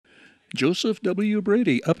Joseph W.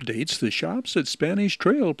 Brady updates the Shops at Spanish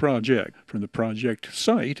Trail project from the project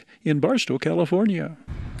site in Barstow, California.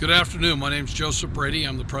 Good afternoon. My name is Joseph Brady.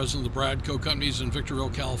 I'm the president of the Bradco Companies in Victorville,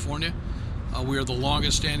 California. We are the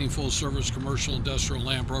longest-standing full-service commercial, industrial,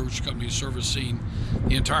 land brokerage company servicing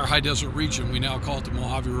the entire high desert region. We now call it the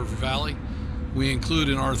Mojave River Valley. We include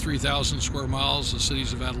in our 3,000 square miles the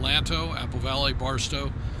cities of Adelanto, Apple Valley,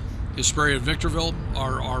 Barstow, Hesperia, and Victorville.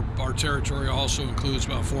 Our territory also includes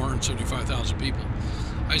about 475,000 people.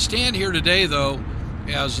 I stand here today, though,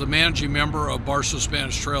 as the managing member of Barstow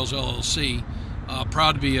Spanish Trails, LLC,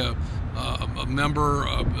 proud to be a member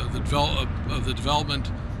of the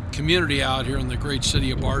development community out here in the great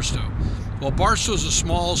city of Barstow. Well, Barstow is a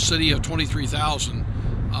small city of 23,000.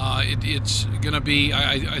 It's going to be,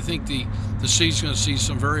 I think the city's going to see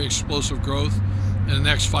some very explosive growth in the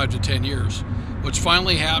next 5 to 10 years. What's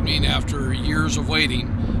finally happening after years of waiting,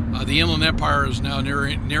 the Inland Empire is now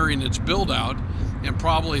nearing its build out and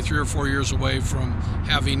probably 3 or 4 years away from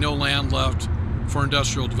having no land left for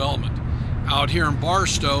industrial development. Out here in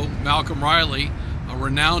Barstow, Malcolm Riley, a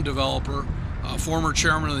renowned developer, former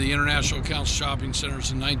chairman of the International Council Shopping Centers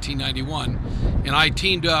in 1991, and I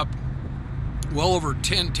teamed up well over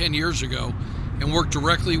 10 years ago and worked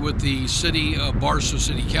directly with the city of Barstow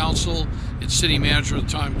City Council, its city manager at the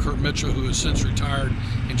time, Kurt Mitchell, who has since retired,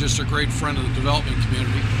 and just a great friend of the development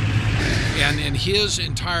community. And his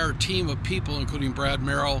entire team of people, including Brad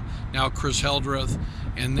Merrill, now Chris Heldreth,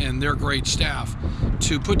 and their great staff,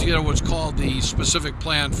 to put together what's called the specific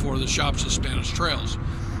plan for the Shops of Spanish Trails.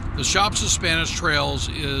 The Shops of Spanish Trails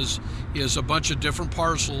is a bunch of different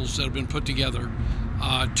parcels that have been put together.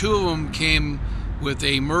 2 of them came with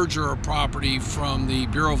a merger of property from the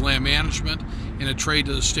Bureau of Land Management and a trade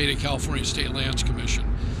to the State of California State Lands Commission.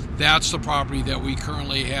 That's the property that we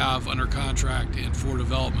currently have under contract and for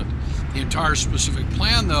development. The entire specific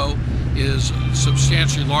plan, though, is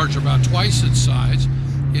substantially larger, about twice its size.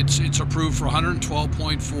 It's approved for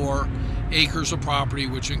 112.4 acres of property,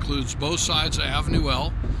 which includes both sides of Avenue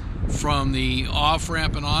L, from the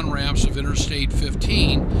off-ramp and on-ramps of Interstate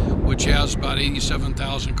 15, which has about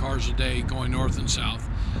 87,000 cars a day going north and south,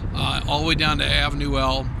 all the way down to Avenue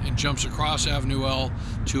L, and jumps across Avenue L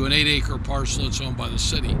to an 8-acre parcel that's owned by the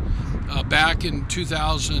city. Back in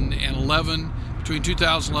 2011, between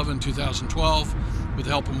 2011 and 2012, with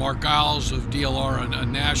the help of Mark Giles of DLR, a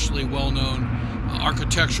nationally well-known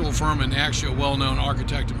architectural firm and actually a well-known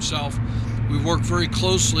architect himself, we worked very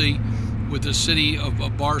closely with the city of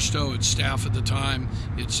Barstow, its staff at the time,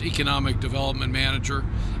 its economic development manager,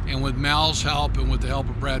 and with Mal's help and with the help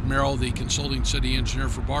of Brad Merrill, the consulting city engineer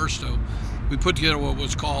for Barstow, we put together what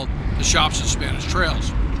was called the Shops at Spanish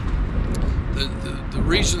Trails. The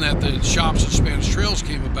reason that the Shops at Spanish Trails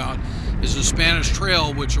came about is the Spanish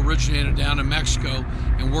Trail, which originated down in Mexico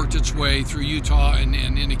and worked its way through Utah and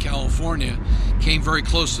into California, came very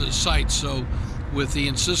close to the site. So with the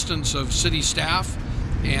insistence of city staff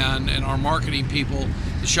and our marketing people,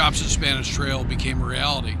 the Shops at Spanish Trail became a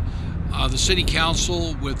reality. The City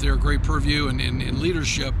Council, with their great purview and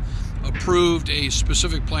leadership, approved a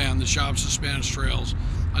specific plan, the Shops at Spanish Trails,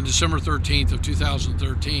 on December 13th of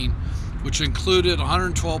 2013, which included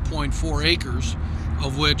 112.4 acres,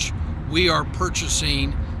 of which we are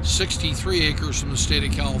purchasing 63 acres from the state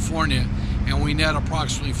of California, and we net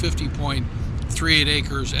approximately 50.38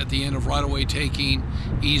 acres at the end of right-of-way taking,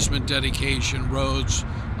 easement dedication, roads,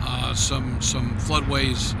 some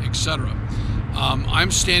floodways, etc.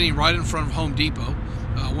 I'm standing right in front of Home Depot,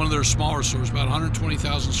 one of their smaller stores, about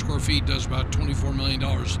 120,000 square feet, does about $24 million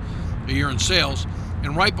a year in sales.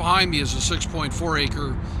 And right behind me is a 6.4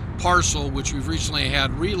 acre parcel, which we've recently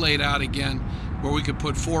had relaid out again, where we could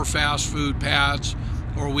put 4 fast food pads,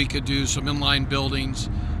 or we could do some inline buildings,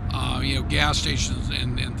 gas stations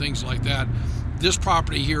and things like that. This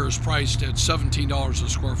property here is priced at $17 a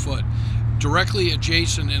square foot. Directly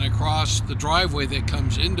adjacent and across the driveway that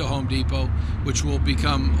comes into Home Depot, which will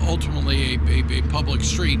become ultimately a public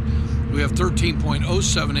street, we have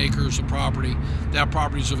 13.07 acres of property. That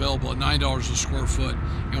property is available at $9 a square foot,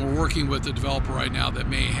 and we're working with a developer right now that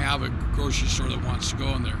may have a grocery store that wants to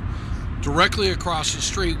go in there. Directly across the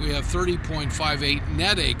street, we have 30.58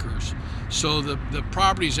 net acres. So the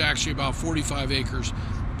property is actually about 45 acres,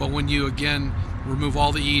 but when you again remove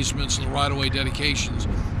all the easements and the right-of-way dedications,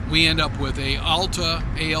 we end up with a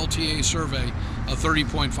ALTA survey of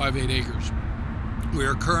 30.58 acres. We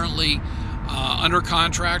are currently under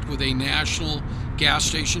contract with a national gas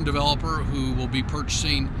station developer who will be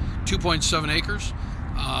purchasing 2.7 acres.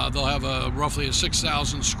 They'll have roughly a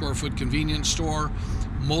 6,000 square foot convenience store,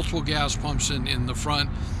 multiple gas pumps in the front.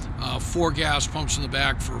 4 gas pumps in the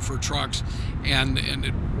back for trucks.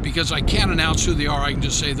 Because I can't announce who they are, I can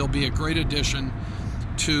just say they'll be a great addition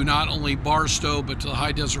to not only Barstow but to the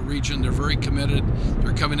high desert region. They're very committed.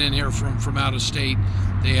 They're coming in here from out of state.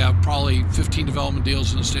 They have probably 15 development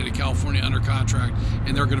deals in the state of California under contract,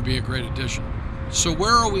 and they're going to be a great addition. So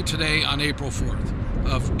where are we today on April 4th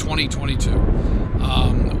of 2022?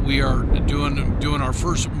 We are doing our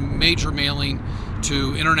first major mailing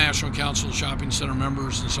to International Council of Shopping Center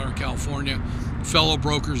members in Southern California, fellow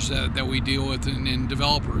brokers that we deal with, and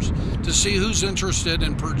developers, to see who's interested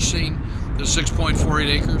in purchasing the 6.48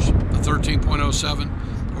 acres, the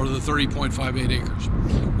 13.07, or the 30.58 acres.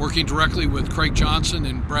 Working directly with Craig Johnson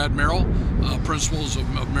and Brad Merrill, principals of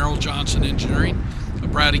Merrill Johnson Engineering.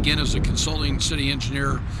 Brad, again, is a consulting city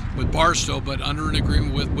engineer with Barstow, but under an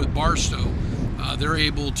agreement with Barstow, they're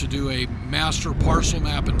able to do a master parcel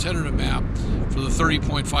map and tentative map for the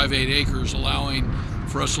 30.58 acres, allowing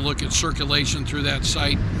for us to look at circulation through that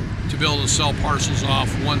site to be able to sell parcels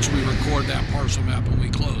off once we record that parcel map and we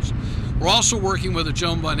close. We're also working with a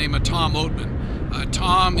gentleman by the name of Tom Oatman.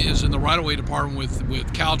 Tom is in the right-of-way department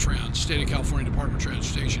with Caltrans, State of California Department of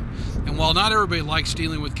Transportation. And while not everybody likes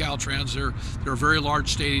dealing with Caltrans, they're a very large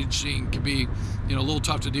state agency and can be a little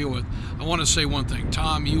tough to deal with. I want to say one thing.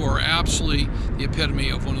 Tom, you are absolutely the epitome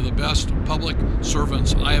of one of the best public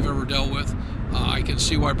servants I have ever dealt with. I can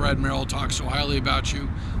see why Brad Merrill talks so highly about you.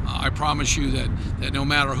 I promise you that no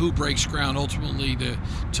matter who breaks ground ultimately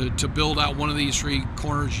to build out one of these 3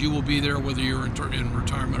 corners, you will be there whether you're in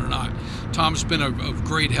retirement or not. Tom's been of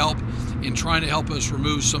great help in trying to help us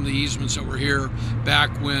remove some of the easements that were here back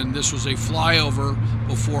when this was a flyover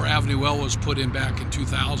before Avenue L was put in back in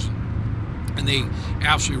 2000. And they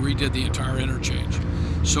absolutely redid the entire interchange.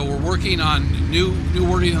 So we're working on new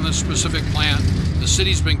wording on this specific plan. The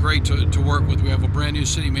city's been great to work with. We have a brand new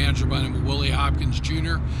city manager by the name of Willie Hopkins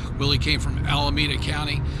Jr. Willie came from Alameda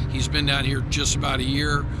County. He's been down here just about a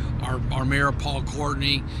year. Our mayor, Paul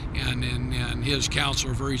Courtney, and his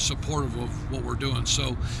council are very supportive of what we're doing.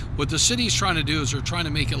 So what the city's trying to do is they're trying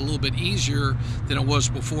to make it a little bit easier than it was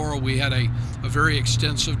before. We had a very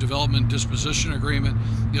extensive development disposition agreement.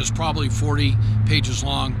 It was probably 40 pages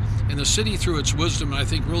long. And the city, through its wisdom, and I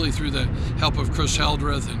think really through the help of Chris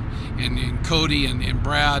Heldreth and Cody and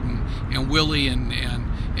Brad and Willie and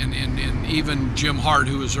even Jim Hart,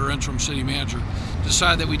 who is our interim city manager,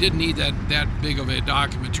 decided that we didn't need that big of a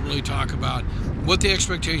document to really talk about what the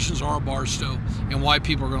expectations are of Barstow and why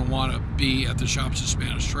people are going to want to be at the Shops at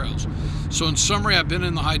Spanish Trails. So in summary, I've been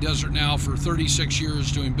in the high desert now for 36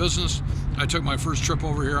 years doing business. I took my first trip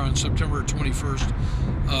over here on September 21st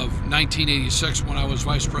of 1986 when I was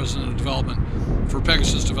vice president of development for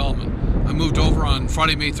Pegasus Development. I moved over on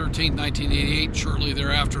Friday, May 13th, 1988. Shortly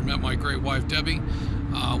thereafter, met my great wife, Debbie.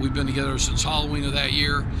 We've been together since Halloween of that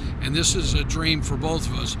year, and this is a dream for both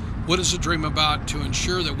of us. What is a dream about? To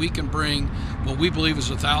ensure that we can bring what we believe is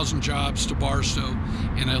 1,000 jobs to Barstow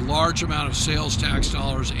and a large amount of sales tax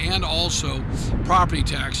dollars and also property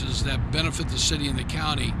taxes that benefit the city and the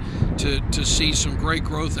county to see some great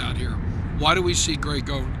growth out here. Why do we see great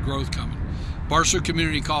growth coming? Barstow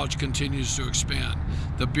Community College continues to expand.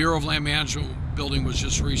 The Bureau of Land Management building was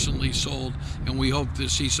just recently sold, and we hope to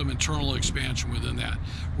see some internal expansion within that.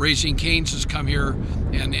 Raising Cane's has come here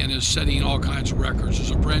and is setting all kinds of records.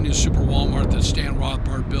 There's a brand new super Walmart that Stan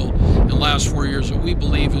Rothbard built in the last 4 years that we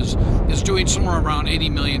believe is doing somewhere around $80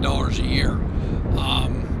 million a year.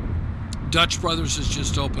 Dutch Brothers has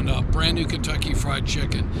just opened up. Brand new Kentucky Fried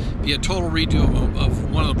Chicken. Be a total redo of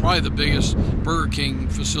one of probably the biggest Burger King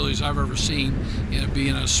facilities I've ever seen, and it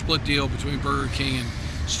being a split deal between Burger King and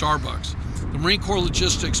Starbucks. The Marine Corps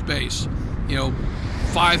Logistics Base,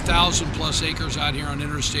 5,000 plus acres out here on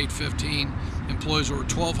Interstate 15, employs over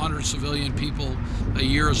 1,200 civilian people a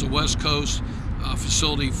year as a West Coast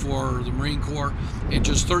facility for the Marine Corps. And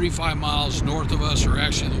just 35 miles north of us, or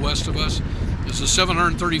actually the west of us, is a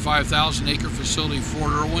 735,000 acre facility,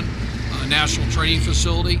 Fort Irwin, National Training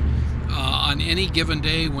Facility. On any given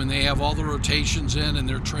day when they have all the rotations in and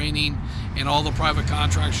their training and all the private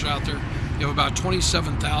contractors out there, you have about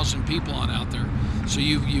 27,000 people on out there. So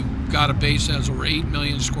you've got a base that has over 8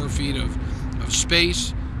 million square feet of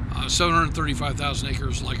space, 735,000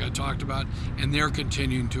 acres like I talked about, and they're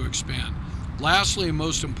continuing to expand. Lastly, and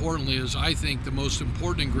most importantly, is I think the most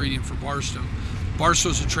important ingredient for Barstow. Barstow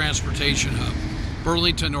is a transportation hub.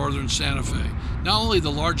 Burlington, Northern Santa Fe. Not only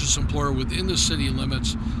the largest employer within the city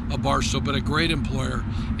limits of Barstow, but a great employer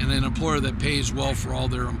and an employer that pays well for all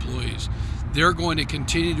their employees. They're going to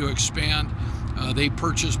continue to expand. They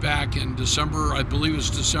purchased back in December, I believe it was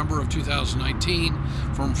December of 2019,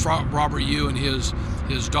 from Robert Yu and his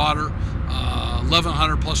daughter,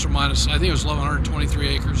 1,100 plus or minus, I think it was 1,123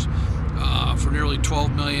 acres for nearly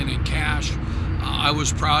 $12 million in cash. I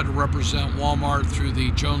was proud to represent Walmart through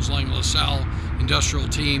the Jones Lang LaSalle industrial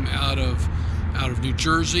team out of New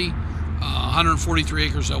Jersey. 143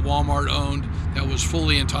 acres that Walmart owned that was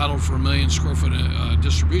fully entitled for a 1 million square foot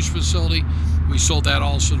distribution facility. We sold that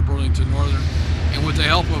also to Burlington Northern. And with the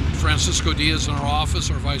help of Francisco Diaz in our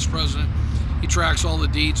office, our vice president, he tracks all the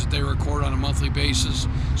deeds that they record on a monthly basis.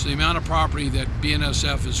 So the amount of property that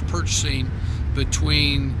BNSF is purchasing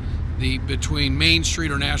between Main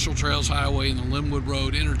Street or National Trails Highway and the Linwood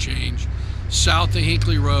Road interchange, south of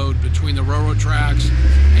Hinckley Road, between the railroad tracks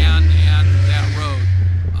and that road,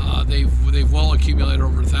 they've well accumulated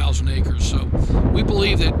over 1,000 acres. So we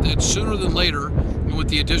believe that sooner than later, with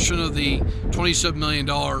the addition of the $27 million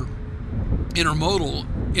interim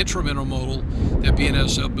intermodal that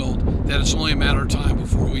BNSF built, that it's only a matter of time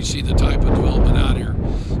before we see the type of development out here.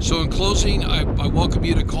 So in closing, I welcome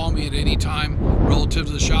you to call me at any time relative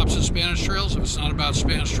to the shops at Spanish Trails. If it's not about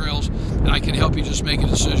Spanish Trails, and I can help you just make a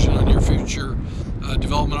decision on your future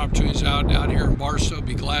development opportunities out here in Barstow,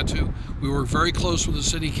 be glad to. We work very close with the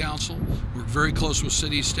city council, work very close with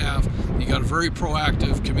city staff. You got a very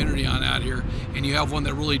proactive community on out here, and you have one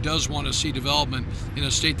that really does want to see development in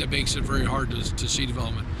a state that makes it very hard to see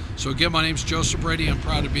development. So again, my name's Joseph Brady. I'm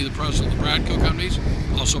proud to be the president of the Bradco Companies,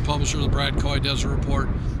 also publisher of the Bradco Desert Report.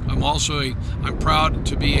 I'm proud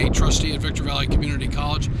to be a trustee at Victor Valley Community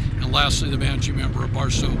College, and lastly, the managing member of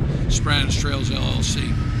Barstow Spanish Trails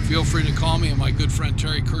LLC. Feel free to call me, and my good friend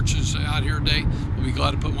Terry Kirch is out here today. We'll be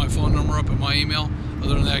glad to put my phone number up in my email.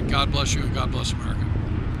 Other than that, God bless you and God bless America.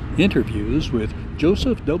 Interviews with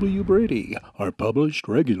Joseph W. Brady are published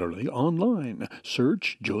regularly online.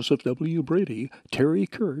 Search Joseph W. Brady, Terry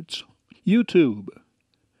Kurtz, YouTube.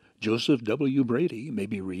 Joseph W. Brady may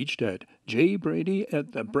be reached at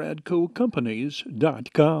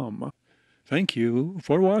jbrady@thebradcocompanies.com. Thank you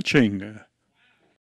for watching.